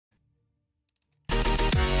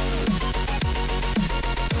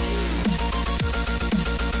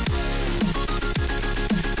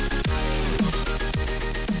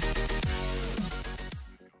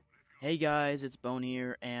Hey guys, it's Bone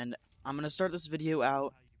here, and I'm going to start this video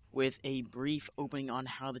out with a brief opening on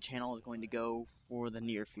how the channel is going to go for the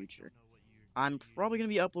near future. I'm probably going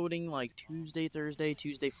to be uploading like Tuesday, Thursday,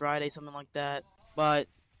 Tuesday, Friday, something like that, but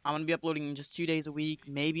I'm going to be uploading just 2 days a week,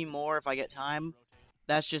 maybe more if I get time.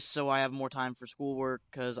 That's just so I have more time for schoolwork,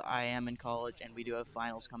 because I am in college and we do have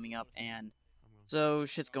finals coming up, and so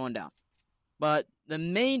shit's going down. But the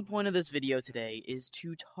main point of this video today is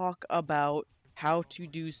to talk about how to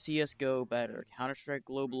do CSGO better. Counter-Strike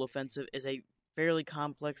Global Offensive is a fairly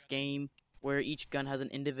complex game where each gun has an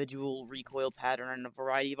individual recoil pattern and a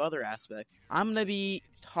variety of other aspects. I'm going to be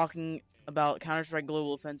talking about Counter-Strike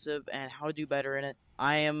Global Offensive and how to do better in it.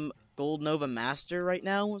 I am Gold Nova Master right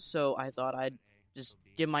now, so I thought I'd just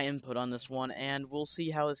give my input on this one, and we'll see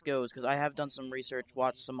how this goes, because I have done some research,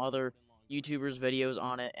 watched some other YouTubers' videos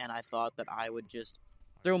on it, and I thought that I would just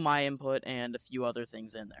throw my input and a few other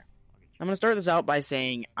things in there. I'm going to start this out by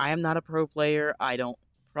saying I am not a pro player. I don't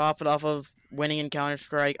profit off of winning in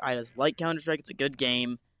Counter-Strike. I just like Counter-Strike. It's a good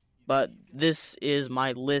game. But this is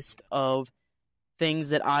my list of things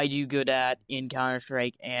that I do good at in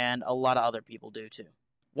Counter-Strike, and a lot of other people do too.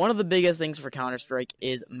 One of the biggest things for Counter-Strike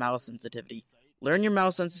is mouse sensitivity. Learn your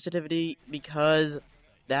mouse sensitivity, because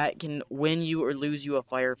that can win you or lose you a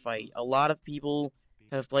firefight. A lot of people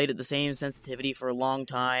have played at the same sensitivity for a long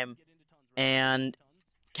time, and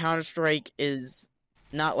Counter-Strike is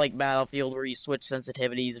not like Battlefield where you switch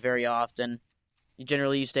sensitivities very often.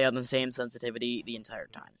 You stay on the same sensitivity the entire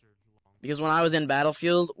time. Because when I was in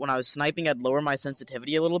Battlefield, when I was sniping, I'd lower my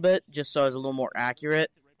sensitivity a little bit, just so I was a little more accurate.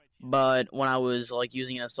 But when I was like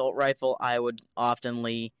using an assault rifle, I would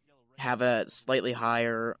oftenly have a slightly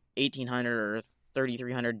higher 1800 or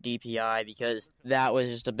 3300 DPI, because that was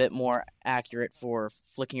just a bit more accurate for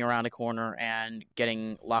flicking around a corner and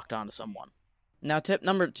getting locked onto someone. Now, tip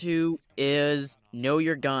number 2 is know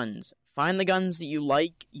your guns. Find the guns that you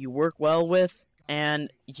like, you work well with,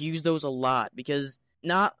 and use those a lot, because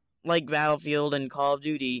not like Battlefield and Call of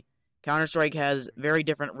Duty, Counter-Strike has very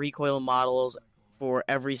different recoil models for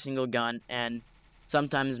every single gun, and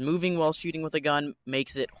sometimes moving while shooting with a gun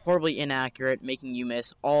makes it horribly inaccurate, making you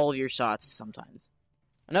miss all of your shots sometimes.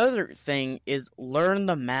 Another thing is learn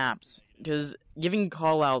the maps, because giving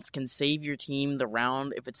callouts can save your team the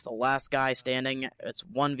round if it's the last guy standing. It's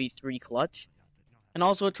 1v3 clutch. And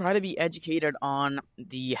also try to be educated on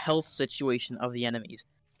the health situation of the enemies,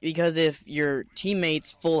 because if your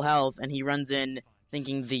teammate's full health and he runs in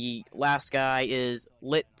thinking the last guy is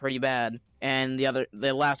lit pretty bad, and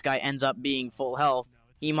the last guy ends up being full health,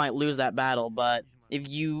 he might lose that battle. But if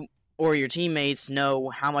you or your teammates know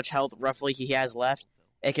how much health roughly he has left,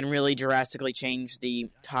 it can really drastically change the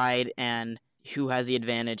tide and who has the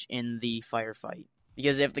advantage in the firefight.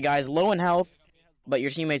 Because if the guy's low in health, but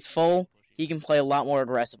your teammate's full, he can play a lot more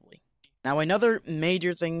aggressively. Now, another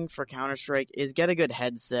major thing for Counter-Strike is get a good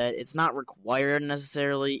headset. It's not required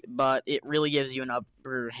necessarily, but it really gives you an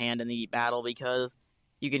upper hand in the battle, because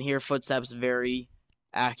you can hear footsteps very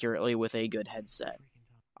accurately with a good headset.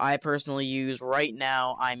 I personally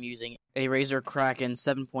I'm using a Razer Kraken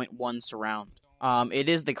 7.1 surround. It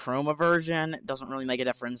is the Chroma version. It doesn't really make a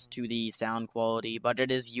difference to the sound quality, but it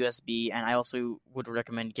is USB, and I also would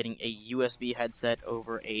recommend getting a USB headset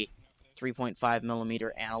over a 3.5mm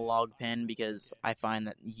analog pin, because I find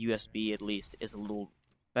that USB at least is a little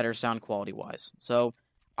better sound quality-wise. So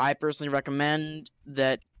I personally recommend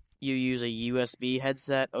that you use a USB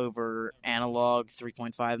headset over analog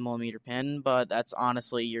 3.5mm pin, but that's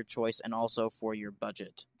honestly your choice and also for your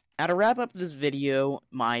budget. Now, to wrap up this video,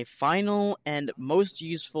 my final and most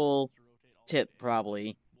useful tip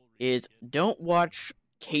probably is don't watch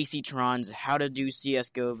CaceyTron's How to Do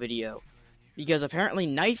CSGO video, because apparently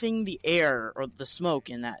knifing the air, or the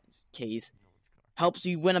smoke in that case, helps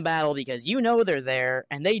you win a battle, because you know they're there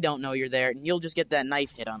and they don't know you're there, and you'll just get that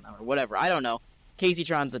knife hit on them or whatever. I don't know.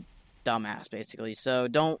 CaceyTron's a dumbass, basically, so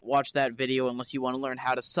don't watch that video unless you want to learn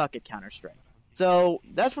how to suck at Counter-Strike. So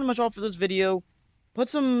that's pretty much all for this video. Put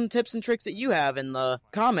some tips and tricks that you have in the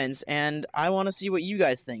comments, and I want to see what you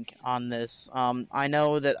guys think on this. I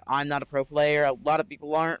know that I'm not a pro player, a lot of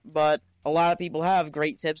people aren't, but a lot of people have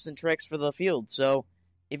great tips and tricks for the field. So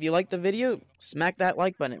if you like the video, smack that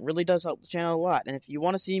like button. It really does help the channel a lot. And if you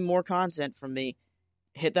want to see more content from me,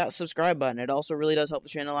 hit that subscribe button. It also really does help the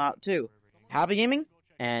channel out too. Happy gaming,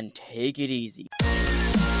 and take it easy.